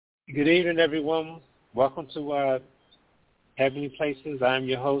Good evening, everyone. Welcome to Heavenly Places. I'm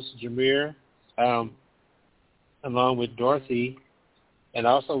your host, Jamere, along with Dorothy. And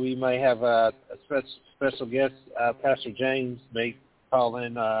also we may have a special guest, Pastor James, may call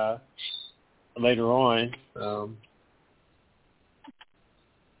in later on.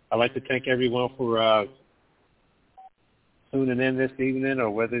 I'd like to thank everyone for tuning in this evening, or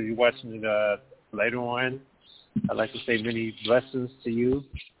whether you're watching it later on. I'd like to say many blessings to you.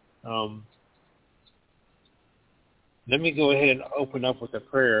 Let me go ahead and open up with a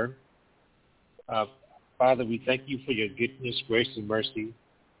prayer. Father, we thank you for your goodness, grace, and mercy.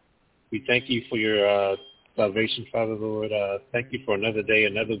 We thank you for your salvation, Father, Lord. Thank you for another day,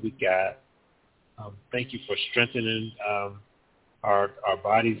 another week, God. Thank you for strengthening our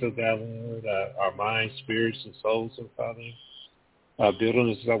bodies, oh God, Lord, our minds, spirits, and souls, oh Father. Building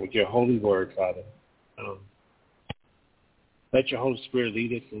us up with your holy word, Father. Let your Holy Spirit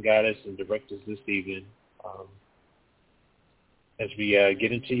lead us and guide us and direct us this evening as we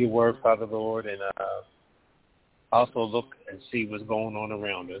get into your word, Father, Lord, and also look and see what's going on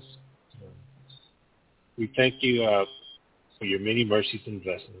around us. We thank you for your many mercies and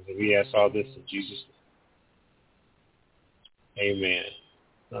blessings, and we ask all this in Jesus' name.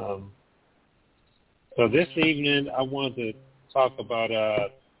 Amen. So this evening, I wanted to talk about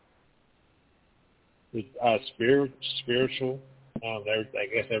spiritual. I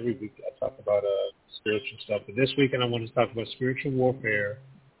guess every week I talk about spiritual stuff, but this weekend I want to talk about spiritual warfare.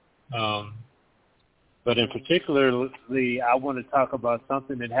 But in particularly, I want to talk about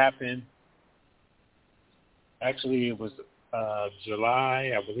something that happened. Actually, it was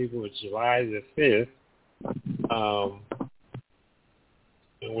July. I believe it was July the 5th.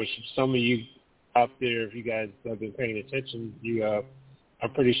 In which some of you out there, if you guys have been paying attention,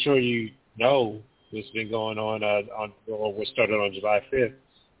 I'm pretty sure you know what's been going on or what started on July 5th.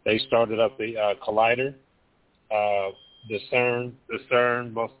 They started up the collider, the CERN. The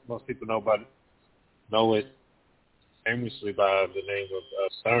CERN, most people know it famously by the name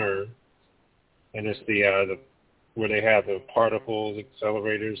of CERN, and it's the where they have the particles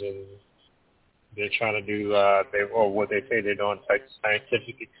accelerators, and they're trying to do what they say they're doing, like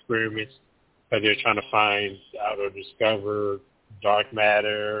scientific experiments, but they're trying to find out or discover dark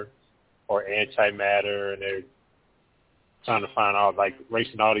matter or antimatter, and they're trying to find out, like,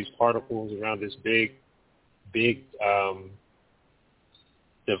 racing all these particles around this big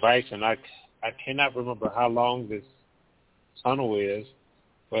device. And I cannot remember how long this tunnel is,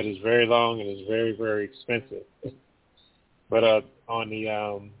 but it's very long and it's very, very expensive. But on the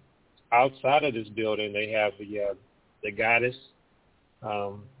outside of this building, they have the goddess,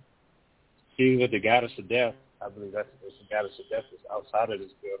 the goddess of death. I believe that's the goddess of death is outside of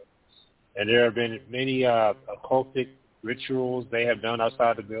this building. And there have been many occultic rituals they have done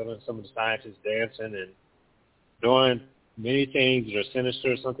outside the building. Some of the scientists dancing and doing many things that are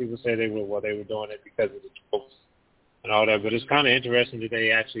sinister. Some people say they were doing it because of the tropes and all that. But it's kind of interesting that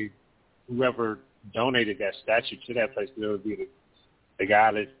they actually, whoever donated that statue to that place, there would be the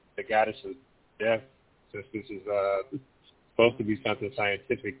goddess of death, since this is supposed to be something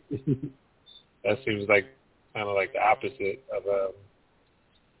scientific. That seems like kind of like the opposite of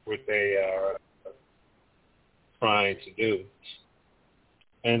what they are trying to do.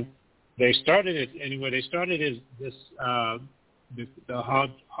 And they started it anyway. They started this the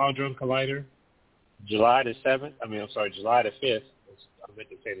Hadron Collider July the 5th. I meant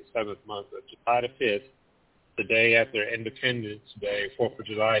to say the 7th month, but July the 5th, the day after Independence Day, 4th of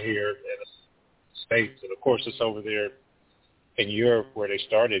July here in the States. And, of course, it's over there in Europe where they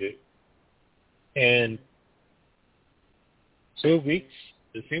started it. And 2 weeks,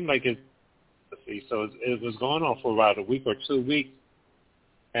 it seemed like it was going on for about a week or 2 weeks.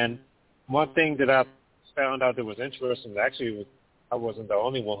 And one thing that I found out that was interesting, actually, I wasn't the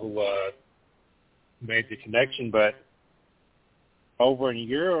only one who made the connection, but over in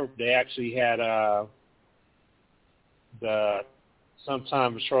Europe, they actually had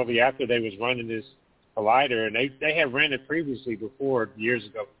sometime shortly after they was running this collider, and they had ran it previously years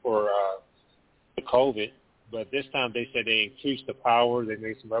ago before the COVID, but this time they said they increased the power, they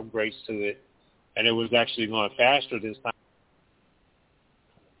made some upgrades to it, and it was actually going faster this time.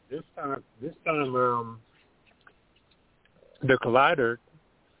 This time, the collider,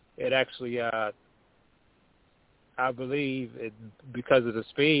 it actually, I believe, because of the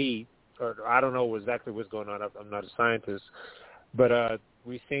speed, or I don't know exactly what's going on. I'm not a scientist, but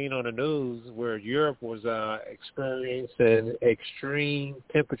we've seen on the news where Europe was experiencing extreme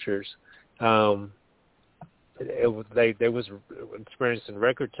temperatures. They was experiencing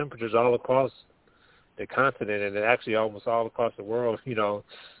record temperatures all across the continent, and actually almost all across the world.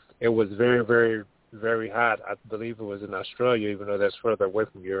 it was very, very, very hot. I believe it was in Australia, even though that's further away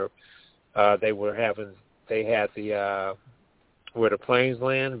from Europe. They had the where the planes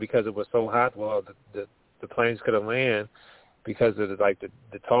land because it was so hot. Well, the planes couldn't land because of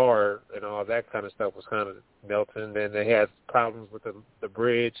the tar and all that kind of stuff was kind of melting. Then they had problems with the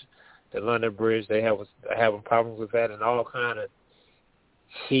bridge, the London Bridge. They was having problems with that and all kind of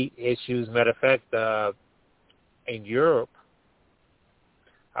heat issues. Matter of fact, in Europe,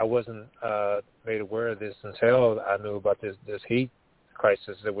 I wasn't made aware of this until I knew about this heat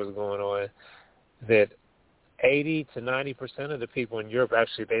crisis that was going on. That 80 to 90% of the people in Europe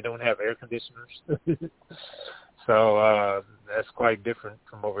actually they don't have air conditioners. So that's quite different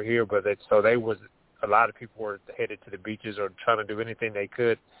from over here. But a lot of people were headed to the beaches or trying to do anything they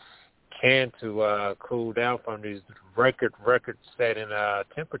can to cool down from these record-setting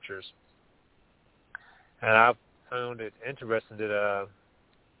temperatures. And I found it interesting that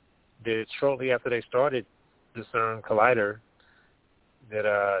shortly after they started the CERN collider,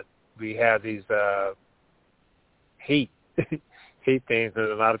 that we had these heat things,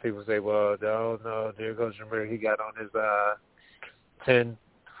 and a lot of people say, well, no, there goes Jamere. He got on his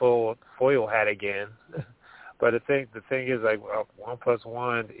 10-fold foil hat again. But the thing is, like, 1 +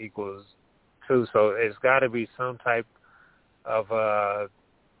 1 = 2, so it's got to be some type of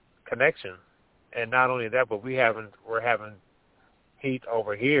connection. And not only that, but we're having heat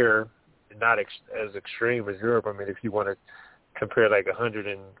over here, not as extreme as Europe. I mean, if you want to compare like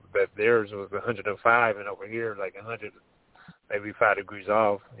 100 but theirs was 105, and over here like 100, maybe 5 degrees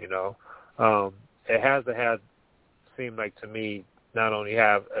off. It has to seem like to me not only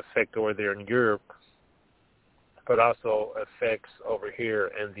have effect over there in Europe, but also effects over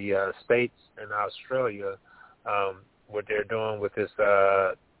here in the States and Australia, what they're doing with this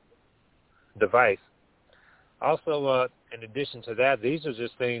device. Also, in addition to that, these are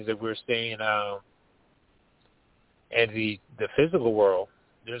just things that we're seeing in the physical world.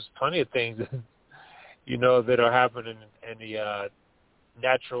 There's plenty of things, that are happening in the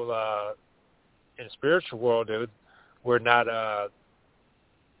natural and spiritual world that we're not, or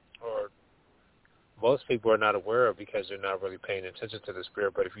most people are not aware of because they're not really paying attention to the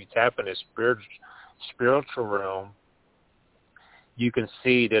spirit. But if you tap in the spiritual realm, you can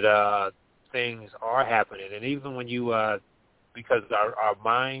see that things are happening. And even when you, because our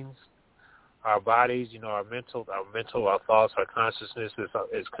minds, our bodies, our mental, our thoughts, our consciousness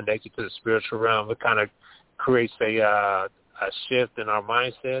is connected to the spiritual realm. It kind of creates a shift in our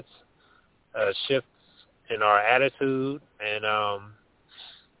mindsets, a shift in our attitude, and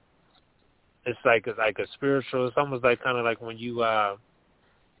it's like a spiritual. It's almost like kind of like when you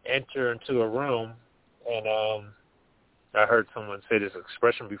enter into a room, and I heard someone say this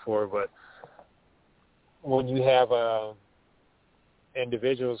expression before, but when you have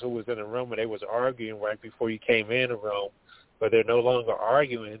individuals who was in a room and they was arguing right before you came in the room, but they're no longer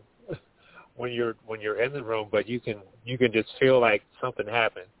arguing when you're in the room, but you can just feel like something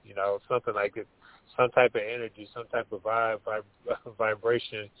happened, something like it, some type of energy, some type of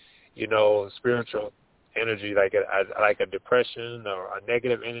vibration, spiritual energy, like a depression or a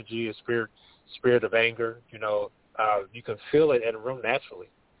negative energy, a spirit of anger. You can feel it in a room naturally,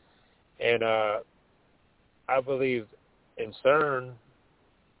 and I believe in CERN,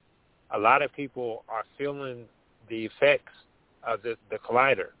 a lot of people are feeling the effects of the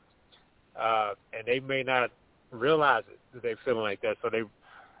collider, and they may not realize it that they're feeling like that, so they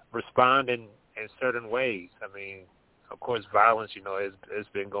respond in certain ways. I mean, of course, violence, it's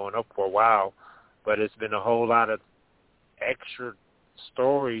been going up for a while, but it's been a whole lot of extra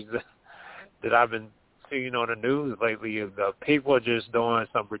stories that I've been seeing on the news lately. The people are just doing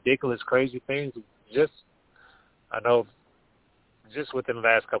some ridiculous, crazy things. I know just within the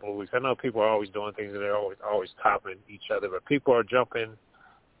last couple of weeks, I know people are always doing things and they're always topping each other, but people are jumping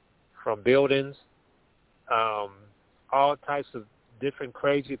from buildings, all types of different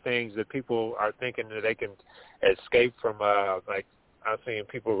crazy things that people are thinking that they can escape from. Like I've seen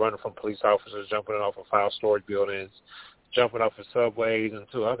people running from police officers, jumping off of 5-story buildings, jumping off of subways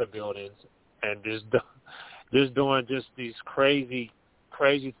into other buildings, and just doing just these crazy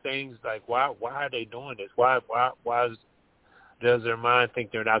things. Like why are they doing this? Why does their mind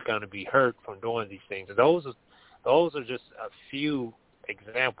think they're not going to be hurt from doing these things? And those are just a few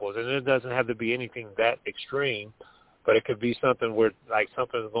examples, and it doesn't have to be anything that extreme, but it could be something where like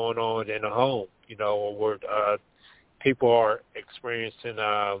something's going on in a home, or where people are experiencing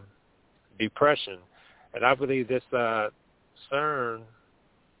depression. And I believe this CERN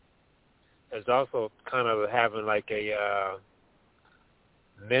is also kind of having like a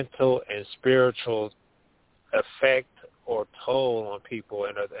mental and spiritual effect or toll on people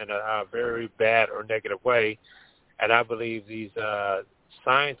in a very bad or negative way. And I believe these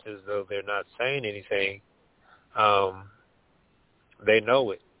scientists, though they're not saying anything, they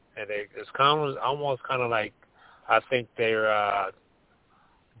know it. And it's almost kind of like I think they're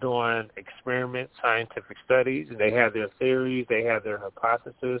doing experiments, scientific studies, and they have their theories, they have their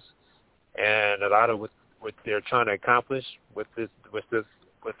hypotheses, and a lot of what they're trying to accomplish with this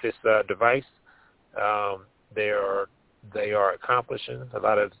device, they are accomplishing a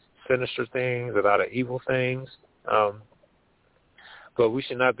lot of sinister things, a lot of evil things. But we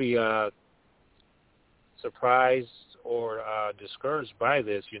should not be surprised or discouraged by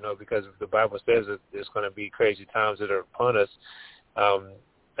this, because the Bible says that there's going to be crazy times that are upon us.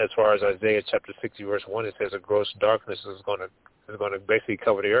 As far as Isaiah chapter 60 verse 1, it says a gross darkness is going to basically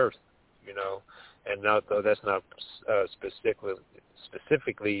cover the earth, And now, though that's not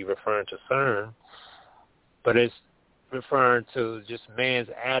specifically referring to CERN, but it's referring to just man's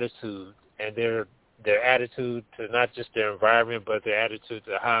attitude and their attitude to not just their environment, but their attitude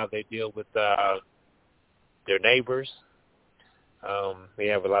to how they deal with their neighbors. We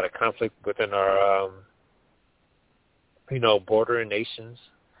have a lot of conflict within our, bordering nations.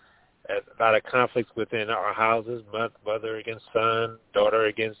 A lot of conflicts within our houses, mother against son, daughter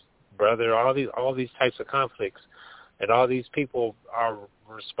against brother, all these types of conflicts. And all these people are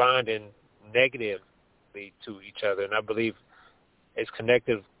responding negatively to each other. And I believe it's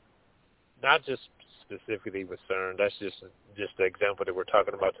connected not just specifically with CERN. That's just the example that we're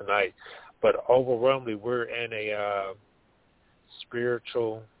talking about tonight. But overwhelmingly, we're in a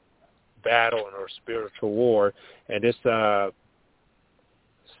spiritual battle or spiritual war. And this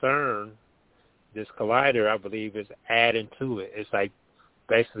CERN, this collider, I believe, is adding to it. It's like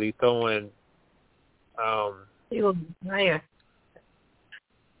basically throwing...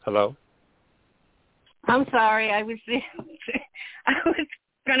 Hello? I'm sorry. I was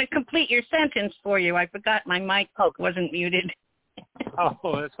going to complete your sentence for you. I forgot my mic wasn't muted.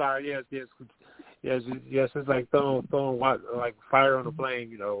 Oh, that's fine. Yes. It's like throwing like fire on a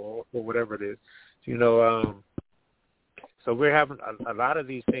flame, or whatever it is. So we're having a lot of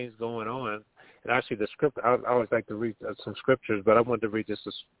these things going on. And actually, the script, I always like to read some scriptures, but I wanted to read just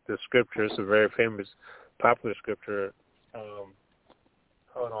the scripture. It's a very famous, popular scripture.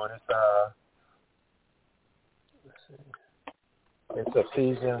 Hold on. It's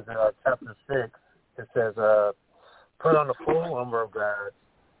Ephesians chapter 6. It says, put on the full armor of God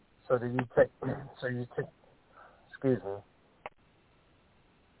so that you take, excuse me.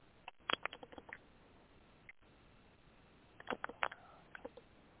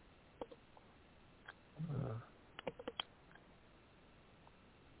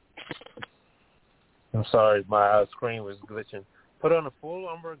 I'm sorry, my screen was glitching. Put on the full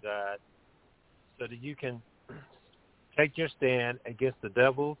armor of God so that you can take your stand against the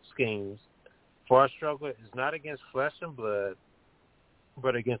devil's schemes. For our struggle is not against flesh and blood,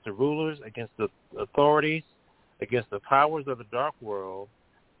 but against the rulers, against the authorities, against the powers of the dark world,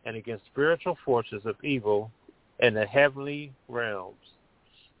 and against spiritual forces of evil in the heavenly realms.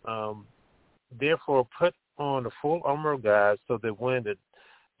 Therefore, put on the full armor of God so that when the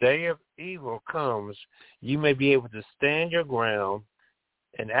day of evil comes, you may be able to stand your ground,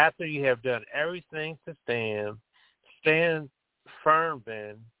 and after you have done everything to stand firm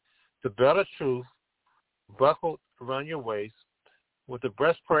then, the belt of truth buckled around your waist, with the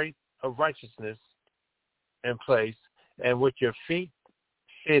breastplate of righteousness in place, and with your feet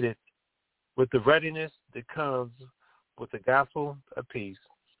fitted with the readiness that comes with the gospel of peace.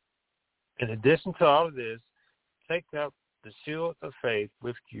 In addition to all of this, take up the shield of faith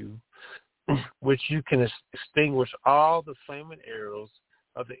with you, which you can extinguish all the flaming arrows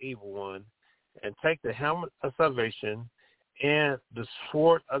of the evil one, and take the helmet of salvation and the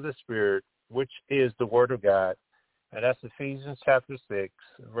sword of the Spirit, which is the word of God. And that's Ephesians chapter 6,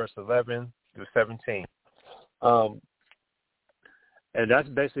 verse 11 through 17. And that's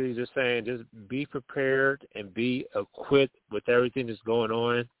basically just saying, just be prepared and be equipped with everything that's going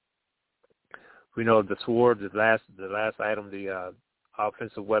on. We know the sword, the last item, the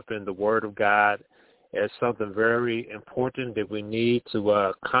offensive weapon, the word of God, is something very important that we need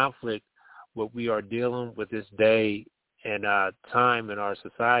to conflict what we are dealing with this day and time in our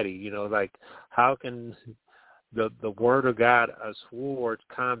society. Like how can the word of God, a sword,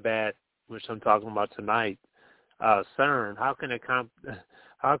 combat, which I'm talking about tonight, CERN? How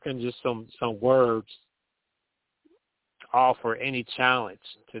can just some words offer any challenge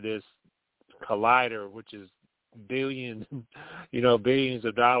to this collider, which is billions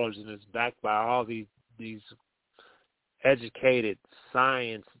of dollars, and it's backed by all these educated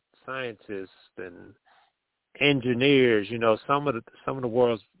scientists and engineers, some of the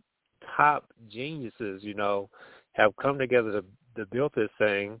world's top geniuses, have come together to build this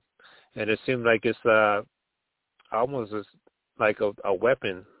thing, and it seems like it's almost like a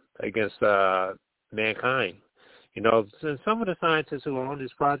weapon against mankind. Since some of the scientists who are on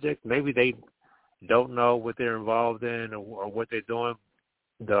this project, maybe they don't know what they're involved in or what they're doing,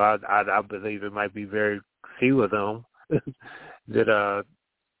 though I believe it might be very few of them that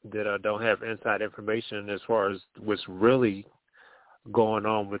don't have inside information as far as what's really going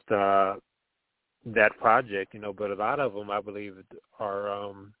on with that project, but a lot of them, I believe,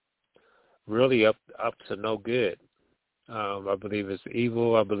 are really up to no good. I believe it's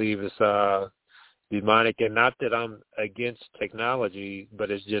evil. I believe it's demonic, and not that I'm against technology,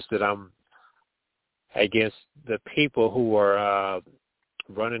 but it's just that I'm against the people who are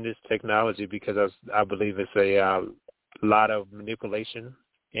running this technology, because I believe it's a lot of manipulation,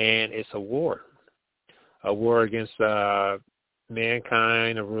 and it's a war against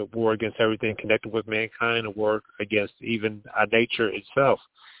mankind, a war against everything connected with mankind, a war against even nature itself.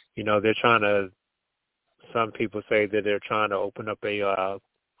 They're trying to. Some people say that they're trying to open up a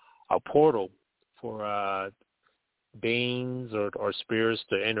portal for beings or spirits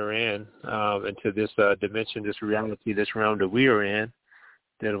to enter in into this dimension, this reality, this realm that we are in.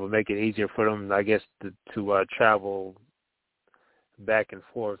 That will make it easier for them, I guess, to travel back and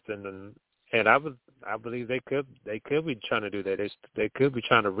forth. And I believe they could be trying to do that. They could be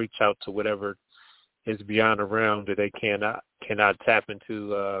trying to reach out to whatever is beyond the realm that they cannot tap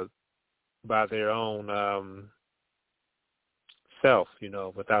into by their own self,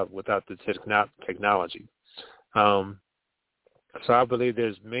 without the technology. So I believe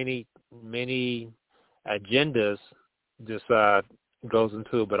there's many agendas just goes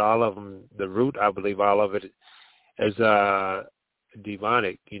into it, but all of them, the root, I believe, all of it is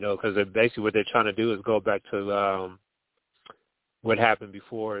demonic, because basically what they're trying to do is go back to what happened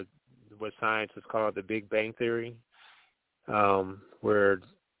before, what scientists call the Big Bang Theory, where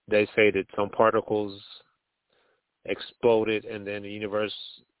they say that some particles exploded and then the universe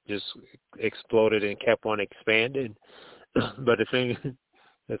just exploded and kept on expanding. But the thing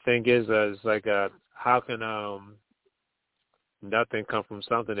is, it's like, how can nothing come from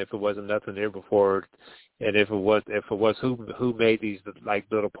something if it wasn't nothing there before? And if it was who made these like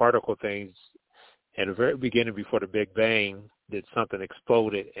little particle things at the very beginning before the Big Bang, that something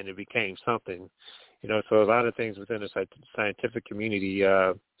exploded and it became something. So a lot of things within the scientific community,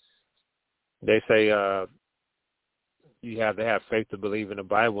 they say you have to have faith to believe in the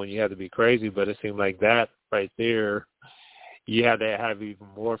Bible, and you have to be crazy. But it seems like that right there, you have to have even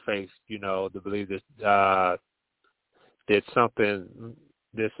more faith, to believe that that something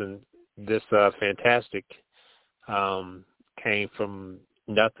this fantastic came from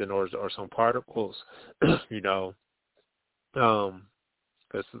nothing or some particles, Because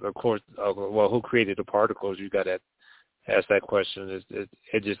of course, who created the particles? You got to ask that question.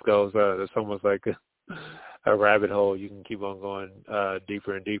 It just goes. It's almost like a rabbit hole. You can keep on going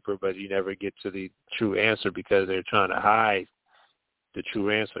deeper and deeper, but you never get to the true answer because they're trying to hide the true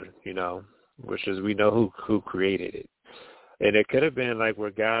answer. Which is we know who created it, and it could have been like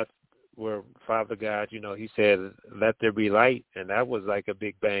where Father God, he said, "Let there be light," and that was like a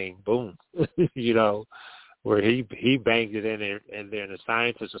big bang, boom, where he banged it in there, and then the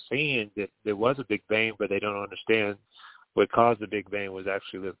scientists are seeing that there was a big bang, but they don't understand what caused the big bang was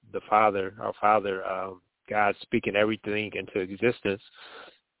actually the Father, our Father, God speaking everything into existence,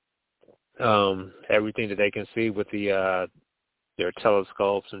 everything that they can see with their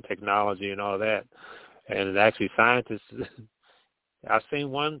telescopes and technology and all that. And actually scientists, I've seen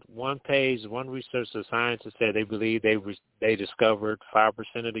one page, one researcher, scientist said they believe they discovered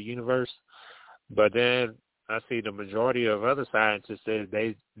 5% of the universe, but then I see the majority of other scientists say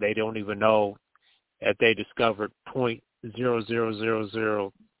they don't even know if they discovered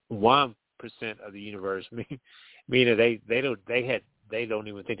 0.00001% of the universe, meaning they don't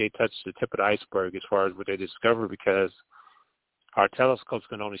even think they touched the tip of the iceberg as far as what they discovered, because our telescopes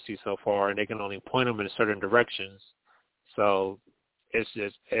can only see so far and they can only point them in certain directions. So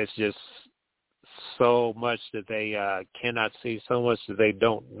it's just so much that they cannot see, so much that they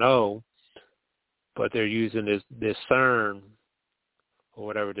don't know, but they're using this CERN or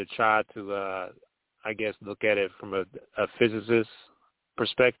whatever to try to I guess look at it from a physicist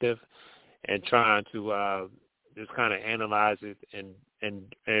perspective and trying to just kind of analyze it and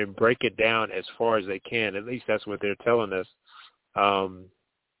break it down as far as they can. At least that's what they're telling us,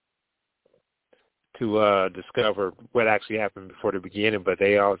 to discover what actually happened before the beginning. But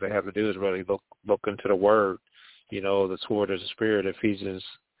all they have to do is really look into the Word, the sword of the Spirit, Ephesians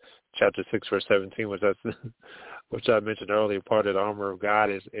chapter 6, verse 17, which I mentioned earlier, part of the armor of God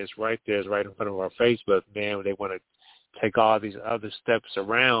is right there, is right in front of our face. But, man, they want to take all these other steps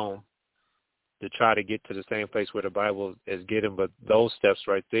around to try to get to the same place where the Bible is getting. But those steps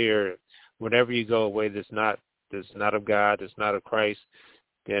right there, whenever you go away that's not of God, that's not of Christ,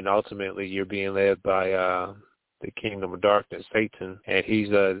 then ultimately you're being led by the kingdom of darkness, Satan, and he's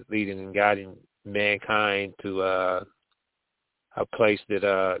leading and guiding mankind to a place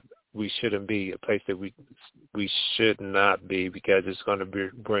that we shouldn't be, a place that we should not be, because it's going to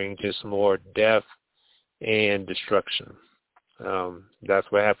bring just more death and destruction. That's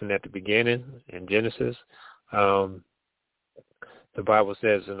what happened at the beginning in Genesis. The Bible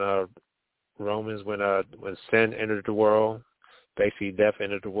says in Romans, when sin entered the world, basically death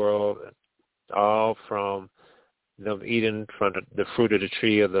entered the world, all from them eating from the fruit of the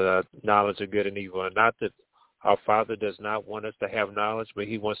tree of the knowledge of good and evil. And not that our Father does not want us to have knowledge, but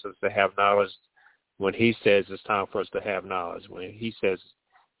he wants us to have knowledge when he says it's time for us to have knowledge, when he says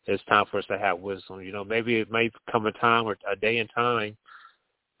it's time for us to have wisdom. You know, maybe it may come a time or a day and time,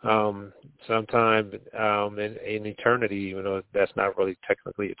 sometime in eternity, even though that's not really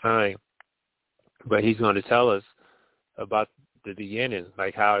technically a time. But he's going to tell us about the beginning,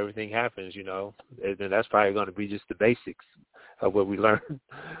 like how everything happens, you know. And that's probably going to be just the basics of what we learn,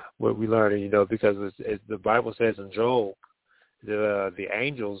 you know, because as the Bible says in Job, the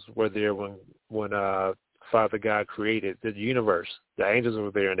angels were there when Father God created the universe. The angels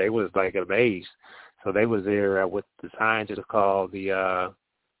were there, and they was like amazed. So they was there at what the scientists call the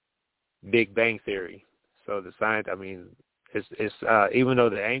Big Bang Theory. So the science, I mean, it's even though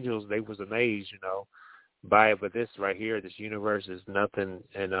the angels, they was amazed, you know, by it, but this right here, this universe is nothing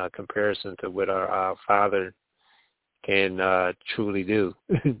in comparison to what our Father can truly do.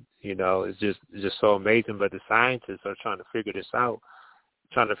 You know, it's just so amazing. But the scientists are trying to figure this out,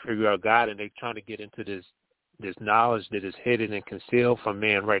 trying to figure out God, and they're trying to get into this knowledge that is hidden and concealed from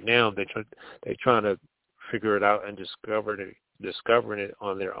man right now. They're trying to figure it out and discovering it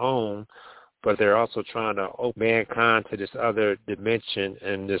on their own, but they're also trying to open mankind to this other dimension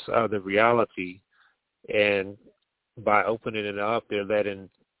and this other reality. And by opening it up, they're letting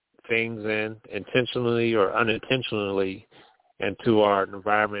things in intentionally or unintentionally into our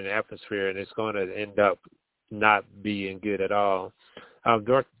environment and atmosphere, and it's going to end up not being good at all.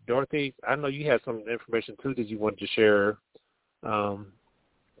 Dorothy, I know you had some information too that you wanted to share on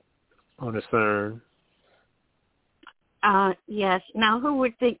the CERN. Yes. Now, who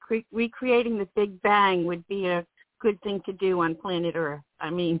would think recreating the Big Bang would be a good thing to do on planet Earth? I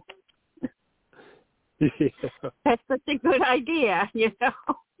mean, that's such a good idea, you know.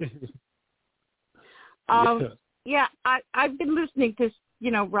 I've been listening to,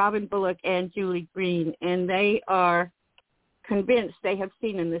 you know, Robin Bullock and Julie Green, and they are convinced, they have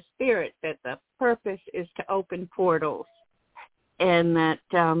seen in the spirit that the purpose is to open portals, and that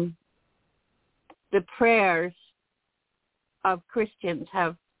the prayers of Christians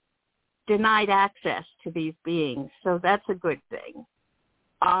have denied access to these beings. So that's a good thing.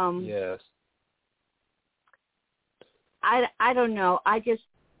 Yes. I don't know. I just,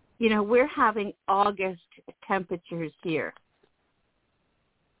 you know, we're having August temperatures here.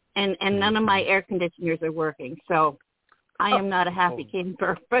 And none of my air conditioners are working. So I am not a happy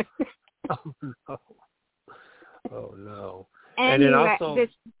camper. Oh, no. Oh, no. Anyway,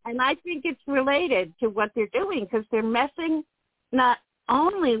 and I think it's related to what they're doing, because they're messing not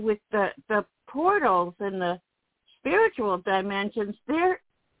only with the portals and the spiritual dimensions, they're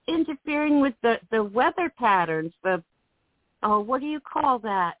interfering with the weather patterns, what do you call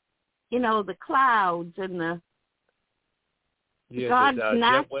that? You know, the clouds and the God's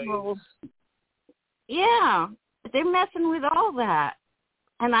natural. Yeah, they're messing with all that,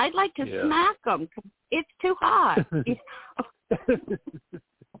 and I'd like to smack them. It's too hot.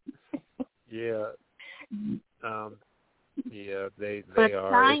 Yeah. They but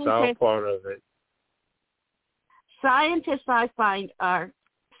are. It's all part of it. Scientists, I find, are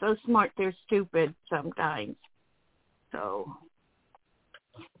so smart they're stupid sometimes. So,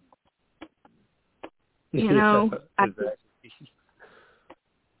 you know, exactly.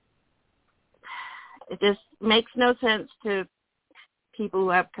 it just makes no sense to people who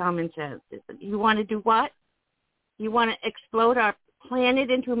have common sense. You want to do what? You want to explode our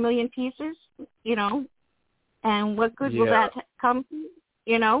planet into a million pieces, you know? And what good will that come to,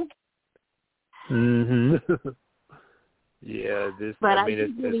 you know? Mm-hmm. It's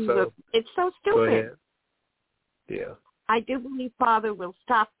so stupid. Go ahead. Yeah. I do believe Father will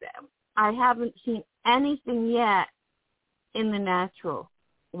stop them. I haven't seen anything yet in the natural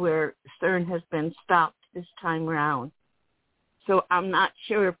where CERN has been stopped this time around. So I'm not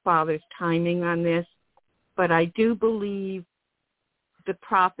sure of Father's timing on this, but I do believe the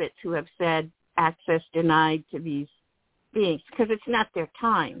prophets who have said access denied to these beings, because it's not their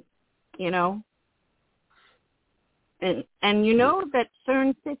time, you know. And you know that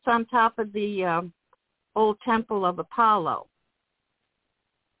CERN sits on top of the old temple of Apollo.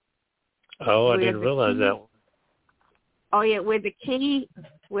 Oh, I didn't realize that one. Oh, yeah, where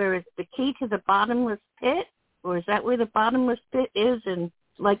is the key to the bottomless pit? Or is that where the bottomless pit is? And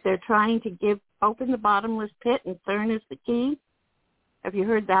like they're trying to open the bottomless pit and CERN is the key? Have you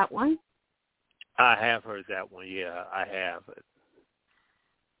heard that one? I have heard that one, yeah, I have.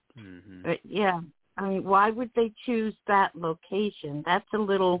 Mm-hmm. But, yeah, I mean, why would they choose that location? That's a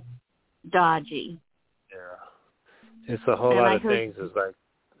little dodgy. Yeah. It's a whole lot of things. It's like...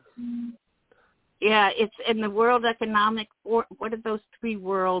 Yeah, it's in the World Economic Forum. What are those 3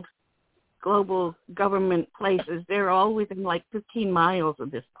 world global government places? They're all within like 15 miles of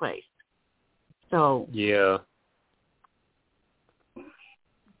this place. So... Yeah.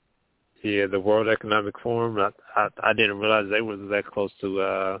 Yeah, the World Economic Forum. I didn't realize they were that close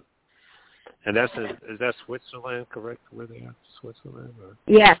to... and is that Switzerland, correct? Where they are? Switzerland? Or?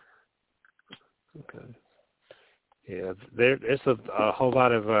 Yeah. Okay. Yeah, it's a whole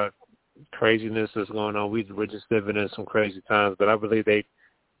lot of craziness that's going on. We're just living in some crazy times, but I believe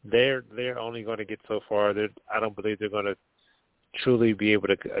they're only going to get so far. I don't believe they're going to truly be able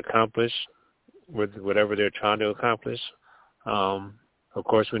to accomplish with whatever they're trying to accomplish. Of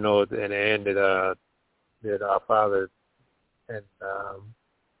course, we know in the end that our Father and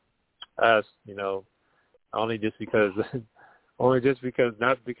us, you know, only just because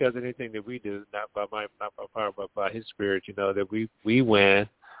not because of anything that we do, not by power, but by His Spirit, you know, that we win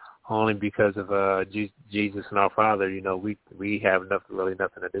only because of Jesus and our Father. You know, we have nothing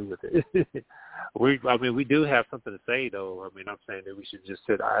to do with it. we do have something to say, though. I mean, I'm saying that we should just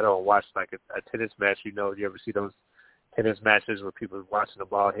sit idle and watch like a tennis match. You know, you ever see those tennis matches where people are watching the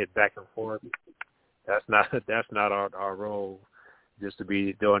ball hit back and forth? That's not our role. Just to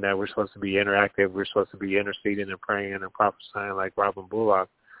be doing that, we're supposed to be interactive. We're supposed to be interceding and praying and prophesying like Robin Bullock.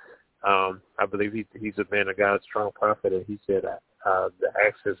 I believe he's a man of God, a strong prophet, and he said the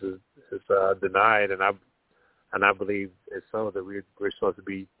access is denied, and I believe it's so that we're supposed to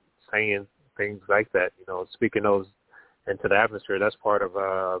be saying things like that. You know, speaking those into the atmosphere. That's part of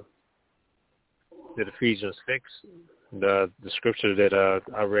the Ephesians 6, the scripture that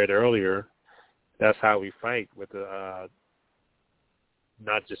I read earlier. That's how we fight with the.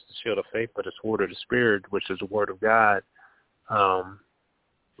 Not just the shield of faith, but the sword of the Spirit, which is the Word of God.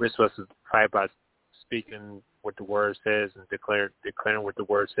 We're supposed to fight by speaking what the Word says and declaring what the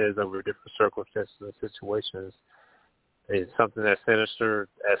Word says over different circumstances and situations. It's something that's sinister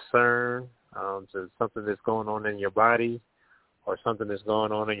as CERN, so something that's going on in your body or something that's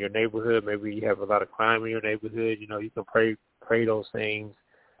going on in your neighborhood. Maybe you have a lot of crime in your neighborhood. You know, you can pray those things,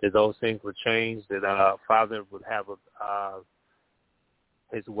 that those things would change, that Father would have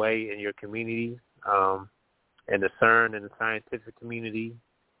His way in your community, and the CERN and the scientific community,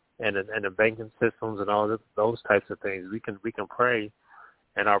 and the banking systems and all those types of things. We can pray,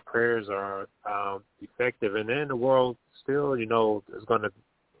 and our prayers are effective. And then the world still, you know, is going to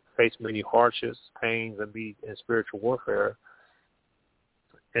face many hardships, pains, and be in spiritual warfare.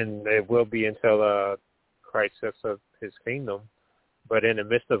 And it will be until Christ sets up His kingdom. But in the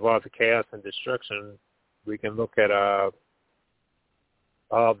midst of all the chaos and destruction, we can look at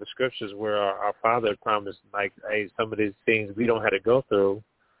all the scriptures where our Father promised, like, hey, some of these things we don't have to go through,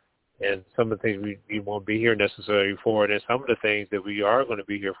 and some of the things we won't be here necessarily for, and then some of the things that we are going to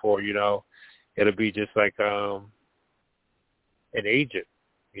be here for, you know, it'll be just like in Egypt,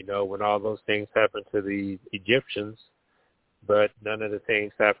 you know, when all those things happened to the Egyptians, but none of the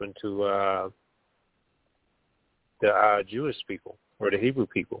things happened to the Jewish people or the Hebrew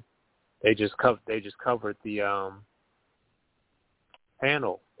people. They just covered the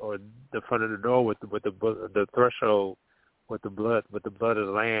panel or the front of the door with the threshold with the blood of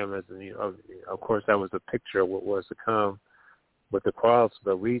the lamb. As you know, of course, that was a picture of what was to come with the cross.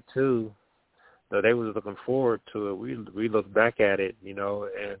 But we too, though they was looking forward to it, we look back at it, you know,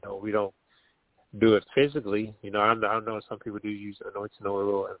 and we don't do it physically. You know, I know some people do use anointing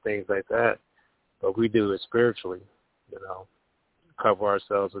oil and things like that, but we do it spiritually. You know, cover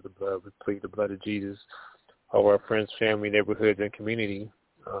ourselves with the blood. We plead the blood of Jesus over our friends, family, neighborhoods, and community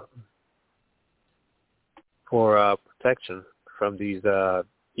for protection from these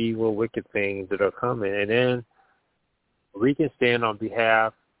evil, wicked things that are coming. And then we can stand on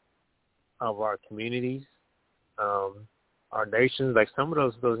behalf of our communities, our nations. Like some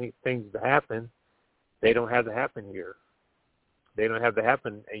of those things that happen, they don't have to happen here. they don't have to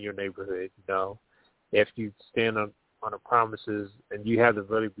happen in your neighborhood, if you stand on the promises and you have to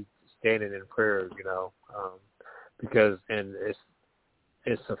really be standing in prayer, because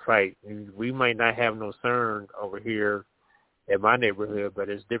it's a fight. We might not have no CERN over here in my neighborhood, but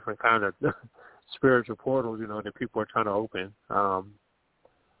it's different kind of spiritual portals, that people are trying to open.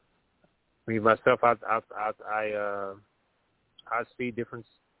 Me myself, I see different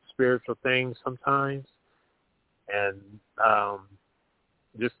spiritual things sometimes, and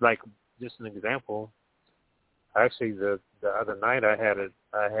just an example. Actually, the other night I had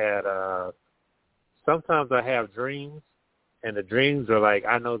sometimes I have dreams, and the dreams are like,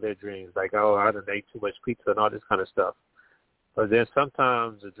 I know they're dreams, like, oh, I done ate too much pizza and all this kind of stuff. But then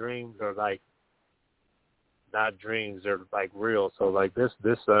sometimes the dreams are like not dreams, they're like real. So like this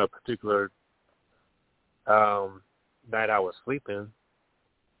particular night I was sleeping,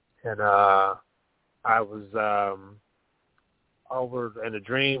 and I was over in a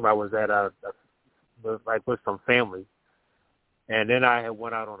dream. I was at with some family, and then I had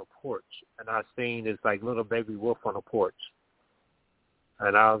went out on a porch, and I seen this like little baby wolf on a porch,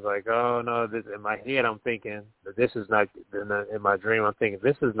 and I was like, oh no! This in my head, I'm thinking that this is not. In my dream, I'm thinking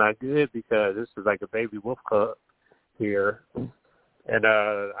this is not good because this is like a baby wolf cub here, and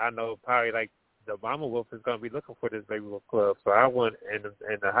I know probably like the mama wolf is gonna be looking for this baby wolf cub. So I went in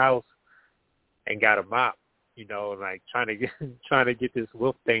the house and got a mop, like trying to get this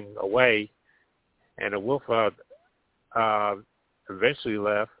wolf thing away. And the wolf eventually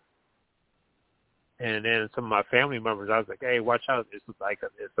left. And then some of my family members, I was like, "Hey, watch out! It's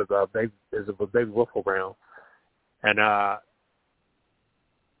a baby wolf around." And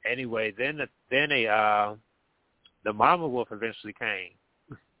anyway, then the mama wolf eventually came.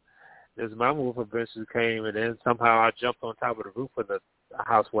 This mama wolf eventually came, and then somehow I jumped on top of the roof of the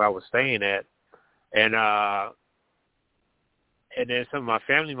house where I was staying at, and then some of my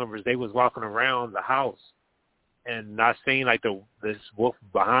family members, they was walking around the house, and I seen like this wolf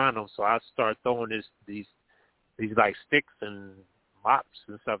behind them. So I started throwing these like sticks and mops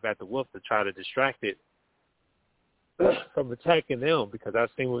and stuff at the wolf to try to distract it from attacking them, because I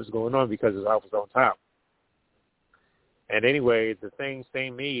seen what was going on because I was on top. And anyway, the thing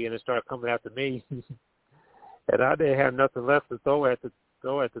seen me and it started coming after me, and I didn't have nothing left to throw at the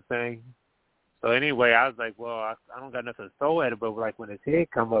thing. So anyway, I was like, well, I don't got nothing to throw at it, but like when his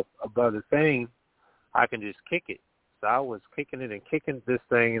head come up above the thing, I can just kick it. So I was kicking it and kicking this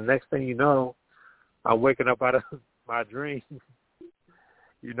thing, and next thing you know, I'm waking up out of my dream,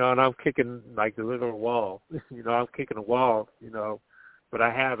 and I'm kicking like the little wall, I'm kicking a wall, but I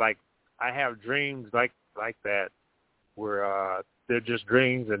have dreams like that where they're just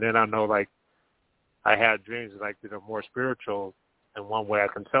dreams, and then I know like I have dreams like that are more spiritual, and one way I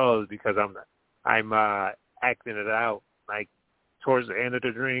can tell is because I'm acting it out like towards the end of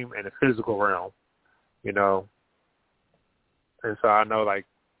the dream in the physical realm, and so I know like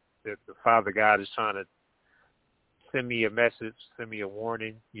that the Father God is trying to send me a message, send me a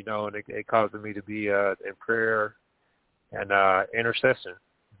warning, and it causes me to be in prayer and intercession,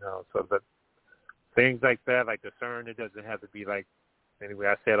 so that things like that, like the CERN, it doesn't have to be like, anyway,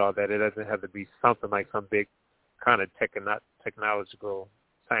 I said all that, it doesn't have to be something like some big kind of technological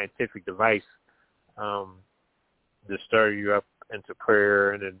scientific device to stir you up into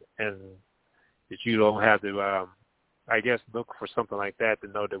prayer, and that you don't have to, I guess, look for something like that to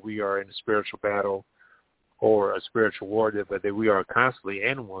know that we are in a spiritual battle or a spiritual warrior, but that we are constantly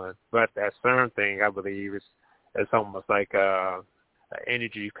in one. But that CERN thing, I believe, is almost like an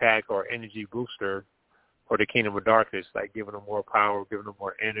energy pack or energy booster for the kingdom of darkness, like giving them more power, giving them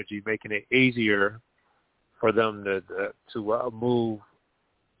more energy, making it easier for them to move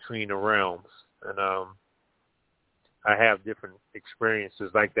between the realms. And I have different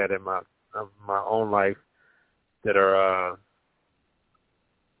experiences like that in my own life that are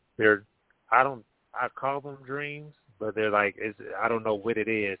I call them dreams, but they're like, I don't know what it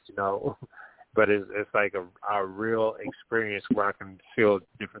is, but it's like a real experience where I can feel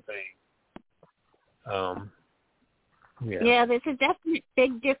different things. Yeah, there's a definite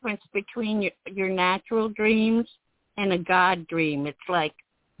big difference between your natural dreams and a God dream. It's like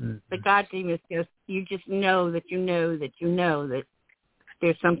the God dream is just, you just know that you know that you know that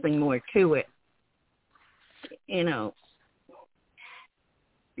there's something more to it.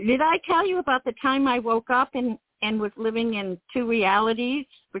 Did I tell you about the time I woke up and was living in two realities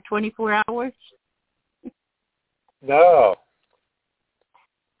for 24 hours? No.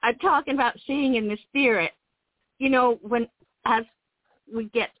 I'm talking about seeing in the spirit. When as we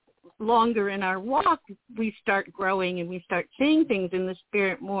get longer in our walk, we start growing and we start seeing things in the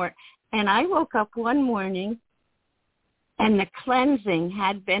spirit more. And I woke up one morning and the cleansing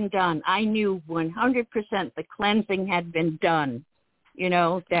had been done. I knew 100% the cleansing had been done,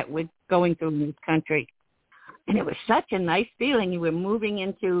 that was going through this country. And it was such a nice feeling. You were moving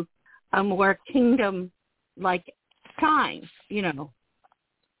into a more kingdom-like time,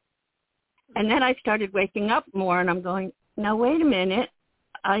 And then I started waking up more, and I'm going, now, wait a minute.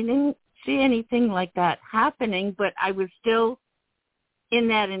 I didn't see anything like that happening, but I was still in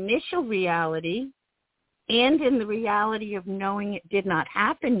that initial reality and in the reality of knowing it did not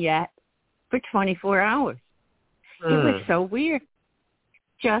happen yet for 24 hours. It was so weird,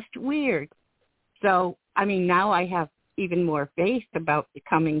 just weird. So, now I have even more faith about the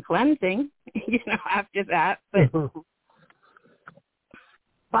coming cleansing, after that. But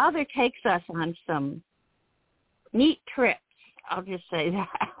Father takes us on some neat trips. I'll just say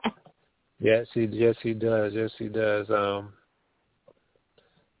that. Yes, he does. Yes, he does.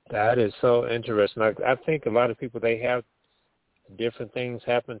 That is so interesting. I think a lot of people, they have different things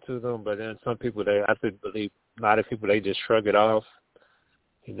happen to them, but then some people, I believe a lot of people, they just shrug it off.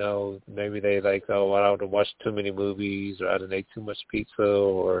 Maybe they like, oh, I don't watch too many movies, or I didn't eat too much pizza,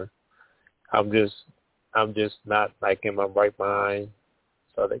 or I'm just not like in my right mind.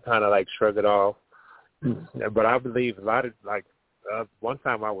 So they kind of like shrug it off. But I believe a lot of one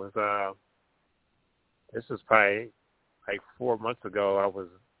time I was, this was probably like 4 months ago, I was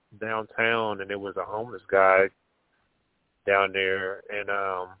downtown and there was a homeless guy down there, and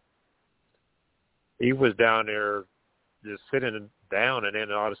he was down there just sitting down, and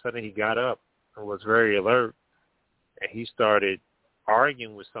then all of a sudden he got up and was very alert, and he started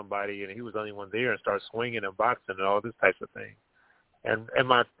arguing with somebody, and he was the only one there, and started swinging and boxing and all this type of thing. And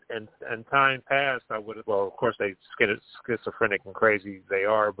time passed, I would, well, of course they schizophrenic and crazy they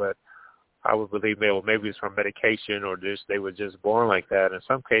are, but I would believe maybe it's from medication, or just they were just born like that. In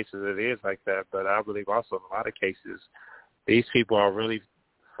some cases it is like that, but I believe also in a lot of cases these people are really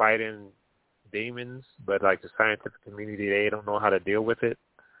fighting demons, but like the scientific community, they don't know how to deal with it,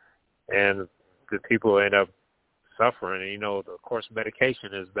 and the people end up suffering. And, of course,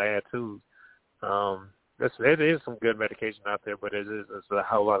 medication is bad too. It is some good medication out there, but it's a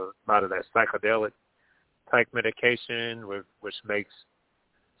whole lot of that psychedelic type medication, which makes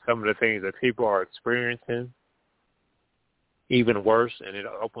some of the things that people are experiencing even worse, and it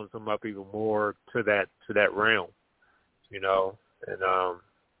opens them up even more to that realm, and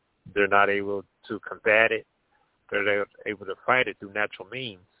they're not able to combat it. They're able to fight it through natural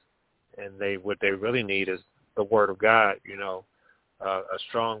means, and what they really need is the Word of God, a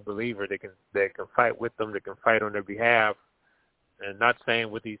strong believer that can fight with them, that can fight on their behalf. And not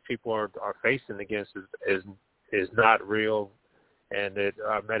saying what these people are facing against is not real, and that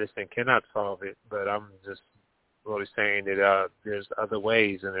medicine cannot solve it. But I'm just really saying that there's other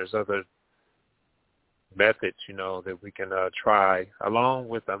ways, and there's other methods, that we can try. Along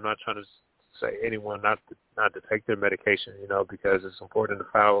with, I'm not trying to say anyone not to take their medication, because it's important to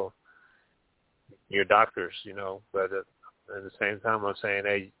follow your doctors, but at the same time, I'm saying,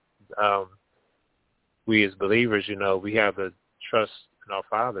 hey, we as believers, we have to trust in our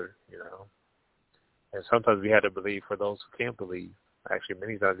Father, and sometimes we have to believe for those who can't believe. Actually,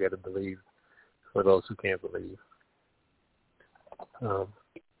 many times we have to believe for those who can't believe.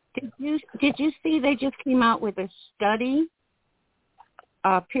 Did you see they just came out with a study,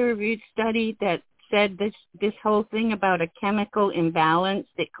 a peer-reviewed study that said this whole thing about a chemical imbalance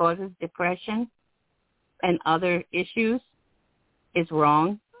that causes depression and other issues is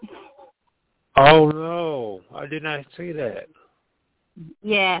wrong? Oh, no. I did not see that.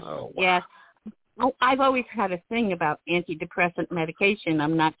 Yes, oh, wow. Yes. Oh, I've always had a thing about antidepressant medication.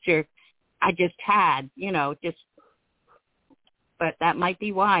 I'm not sure. I just had, but that might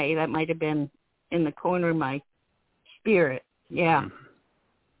be why. That might have been in the corner of my spirit. Yeah.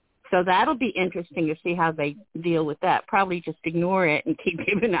 So that'll be interesting to see how they deal with that. Probably just ignore it and keep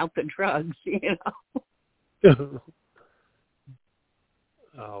giving out the drugs,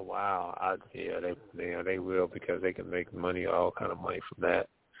 Oh, wow. They will, because they can make money, all kind of money from that.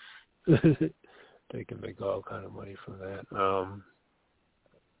 They can make all kind of money from that.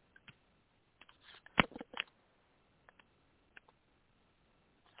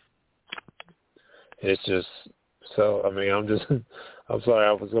 It's just so, I'm sorry,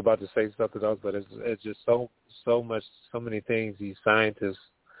 I was about to say something else, but it's just so many things these scientists,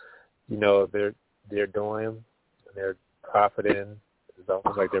 they're doing, and they're profiting. It's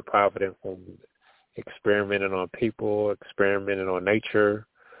almost like they're profiting from experimenting on people, experimenting on nature,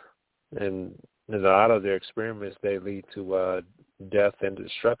 and a lot of their experiments, they lead to death and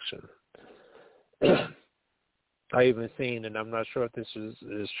destruction. I even seen, and I'm not sure if this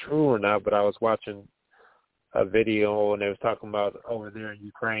is true or not, but I was watching a video, and they was talking about over there in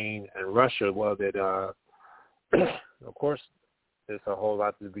Ukraine and Russia. Well, that of course, there's a whole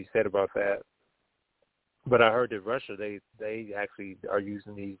lot to be said about that. But I heard that Russia, they actually are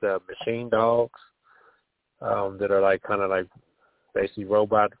using these machine dogs that are like kind of like basically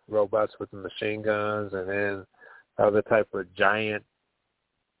robots with the machine guns, and then other type of giant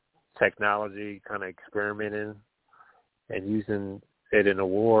technology, kind of experimenting and using it in a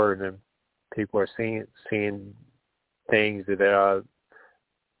war, and then people are seeing things that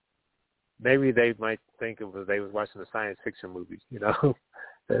maybe they might think of as they was watching a science fiction movie. You know,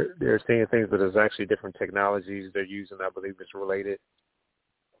 they're seeing things, but there's actually different technologies they're using. I believe it's related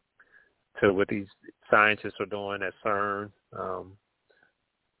to what these scientists are doing at CERN,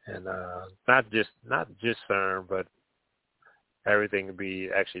 and not just CERN, but everything can be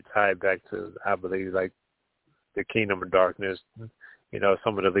actually tied back to, I believe, like the kingdom of darkness. You know,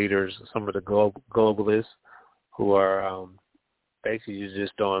 some of the leaders, some of the globalists who are basically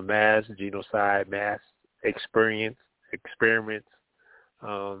just doing mass genocide, mass experiments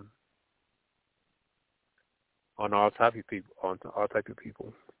on all type of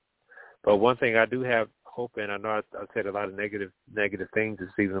people. But one thing I do have hope in, I know I said a lot of negative things this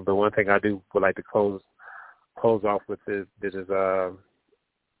season, but one thing I do would like to close off with this is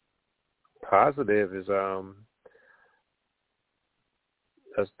positive is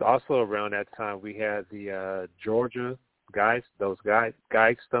also around that time we had the Georgia guys, those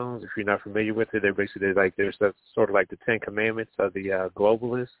guidestones. If you're not familiar with it, they're basically like there's sort of like the 10 Commandments of the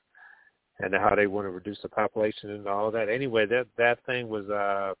globalists, and how they want to reduce the population and all of that. Anyway, that thing was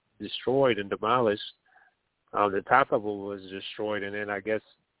destroyed and demolished. The top of it was destroyed, and then I guess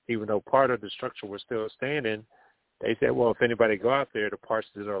even though part of the structure was still standing, they said, well, if anybody go out there, the parts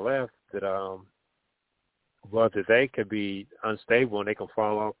that are left that that they could be unstable and they can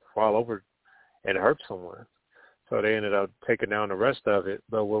fall over and hurt someone. So they ended up taking down the rest of it.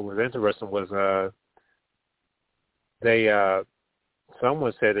 But what was interesting was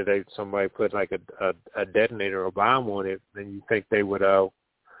someone said that somebody put like a detonator or bomb on it, and you think they would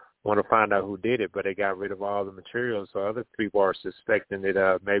want to find out who did it, but they got rid of all the materials. So other people are suspecting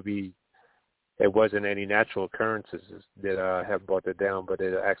that maybe it wasn't any natural occurrences that have brought it down, but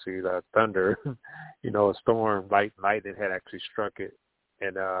it actually thunder, a storm, lightning had actually struck it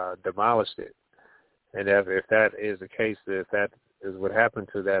and demolished it. And if that is the case, if that is what happened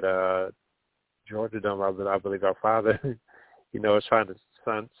to that Georgia Dome, I believe our Father, is trying to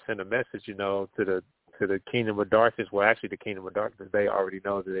send a message, to the kingdom of darkness. Well, actually, the kingdom of darkness, they already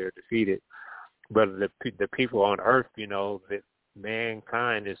know that they're defeated. But the people on earth, that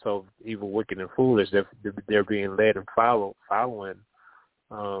mankind is so evil, wicked, and foolish that they're being led and following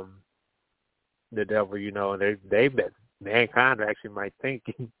the devil. And they mankind actually might think,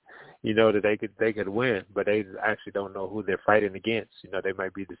 that they could win, but they actually don't know who they're fighting against. They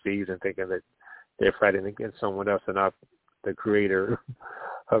might be deceived and thinking that they're fighting against someone else and not the creator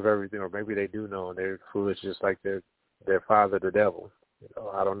of everything, or maybe they do know and they're foolish just like their father, the devil.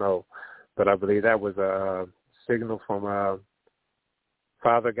 I don't know, but I believe that was a signal from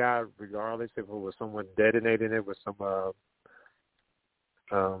Father God, regardless if it was someone detonating it with some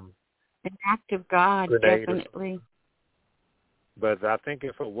an act of God, definitely. But I think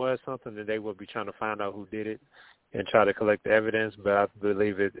if it was something, that they would be trying to find out who did it and try to collect the evidence. But I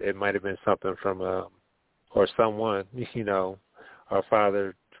believe it might have been something from or someone, our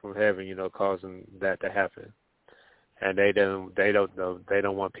Father from heaven, causing that to happen. And they don't know. They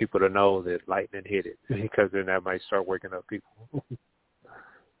don't want people to know that lightning hit it, because then that might start waking up people.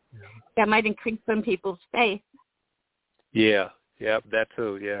 That might increase some people's faith. Yeah, that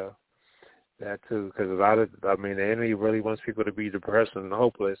too. Yeah, that too. Because the enemy really wants people to be depressed and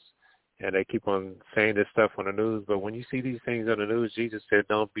hopeless, and they keep on saying this stuff on the news. But when you see these things on the news, Jesus said,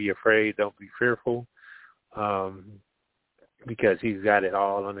 "Don't be afraid, don't be fearful," because He's got it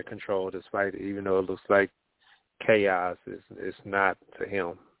all under control. Despite even though it looks like chaos, it's not to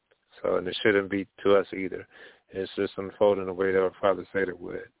Him. So, and it shouldn't be to us either. It's just unfolding the way that our Father said it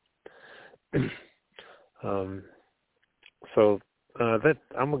would. That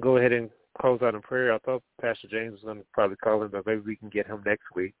I'm gonna go ahead and close out in prayer. I thought Pastor James was gonna probably call him, but maybe we can get him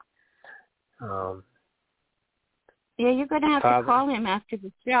next week. Yeah, you're gonna have to call him after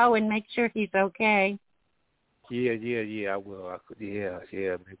the show and make sure he's okay. Yeah, I will.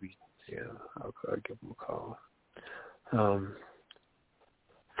 Maybe. I'll give him a call.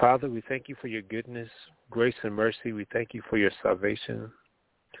 Father, we thank you for your goodness, grace, and mercy. We thank you for your salvation,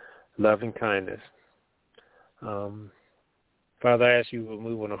 love, and kindness. Father, I ask you to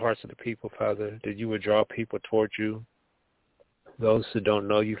move on the hearts of the people, Father, that you would draw people toward you. Those who don't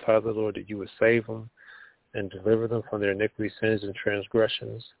know you, Father, Lord, that you would save them, and deliver them from their iniquity, sins, and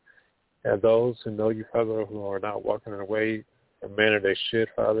transgressions. And those who know you, Father, who are not walking in the way, the manner they should,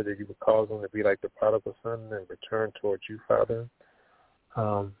 Father, that you would cause them to be like the prodigal son and return towards you, Father.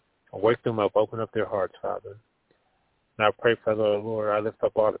 Wake them up, open up their hearts, Father. And I pray, Father, Lord, I lift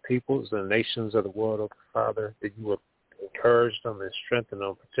up all the peoples and nations of the world, oh, Father, that you would encourage them and strengthen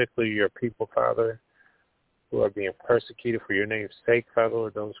them, particularly your people, Father, who are being persecuted for your name's sake, Father,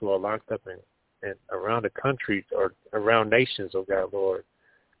 Lord, those who are locked up in around the country or around nations, oh God, Lord,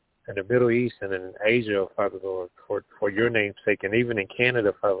 in the Middle East and in Asia, oh Father, Lord, for your name's sake, and even in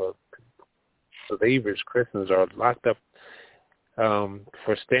Canada, Father, believers, Christians are locked up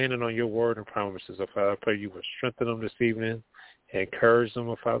for standing on your word and promises, oh Father. I pray you would strengthen them this evening, encourage them,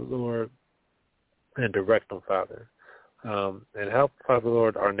 oh Father, Lord, and direct them, Father. And help, Father,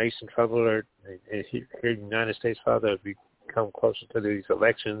 Lord, our nation, Father, Lord, here in the United States, Father, as we come closer to these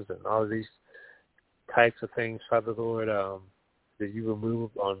elections and all of these types of things, Father, Lord, that you will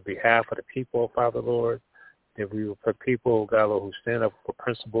move on behalf of the people, Father, Lord, that we will put people, God, Lord, who stand up for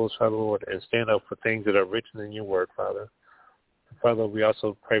principles, Father, Lord, and stand up for things that are written in your word, Father. Father, we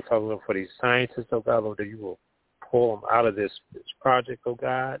also pray, Father, Lord, for these scientists, oh God, Lord, that you will pull them out of this project, oh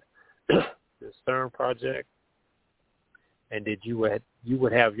God, this CERN project, and that you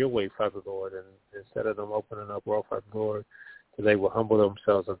would have your way, Father, Lord, and instead of them opening up world, Father, Lord, that they will humble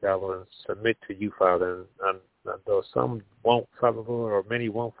themselves, oh God, Lord, and submit to you, Father. And though some won't, Father, Lord, or many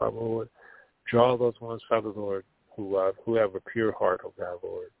won't, Father, Lord, draw those ones, Father, Lord, who have a pure heart, oh God,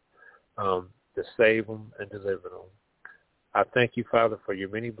 Lord, to save them and deliver them. I thank you, Father, for your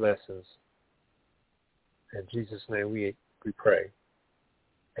many blessings. In Jesus' name we pray.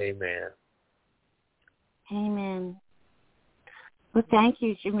 Amen. Amen. Well, thank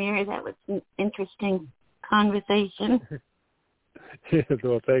you, Jamere. That was an interesting conversation.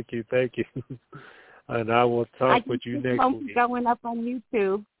 Well, thank you. And I will talk with you next week. Going up on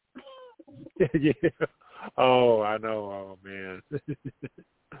YouTube. Yeah. Oh, I know. Oh, man.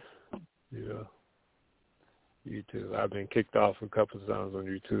 Yeah. YouTube. I've been kicked off a couple of times on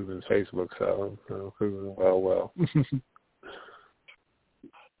YouTube and Facebook, so well.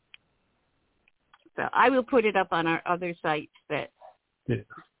 So I will put it up on our other sites that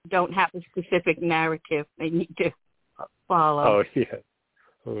don't have a specific narrative they need to follow. Oh, yeah.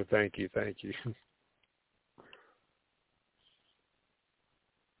 Oh, thank you.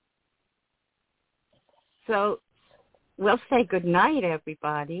 So we'll say good night,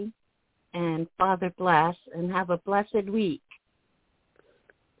 everybody, and Father bless, and have a blessed week.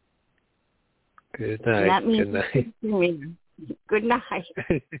 Good night. And that means good night.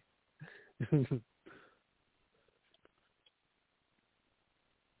 Good night.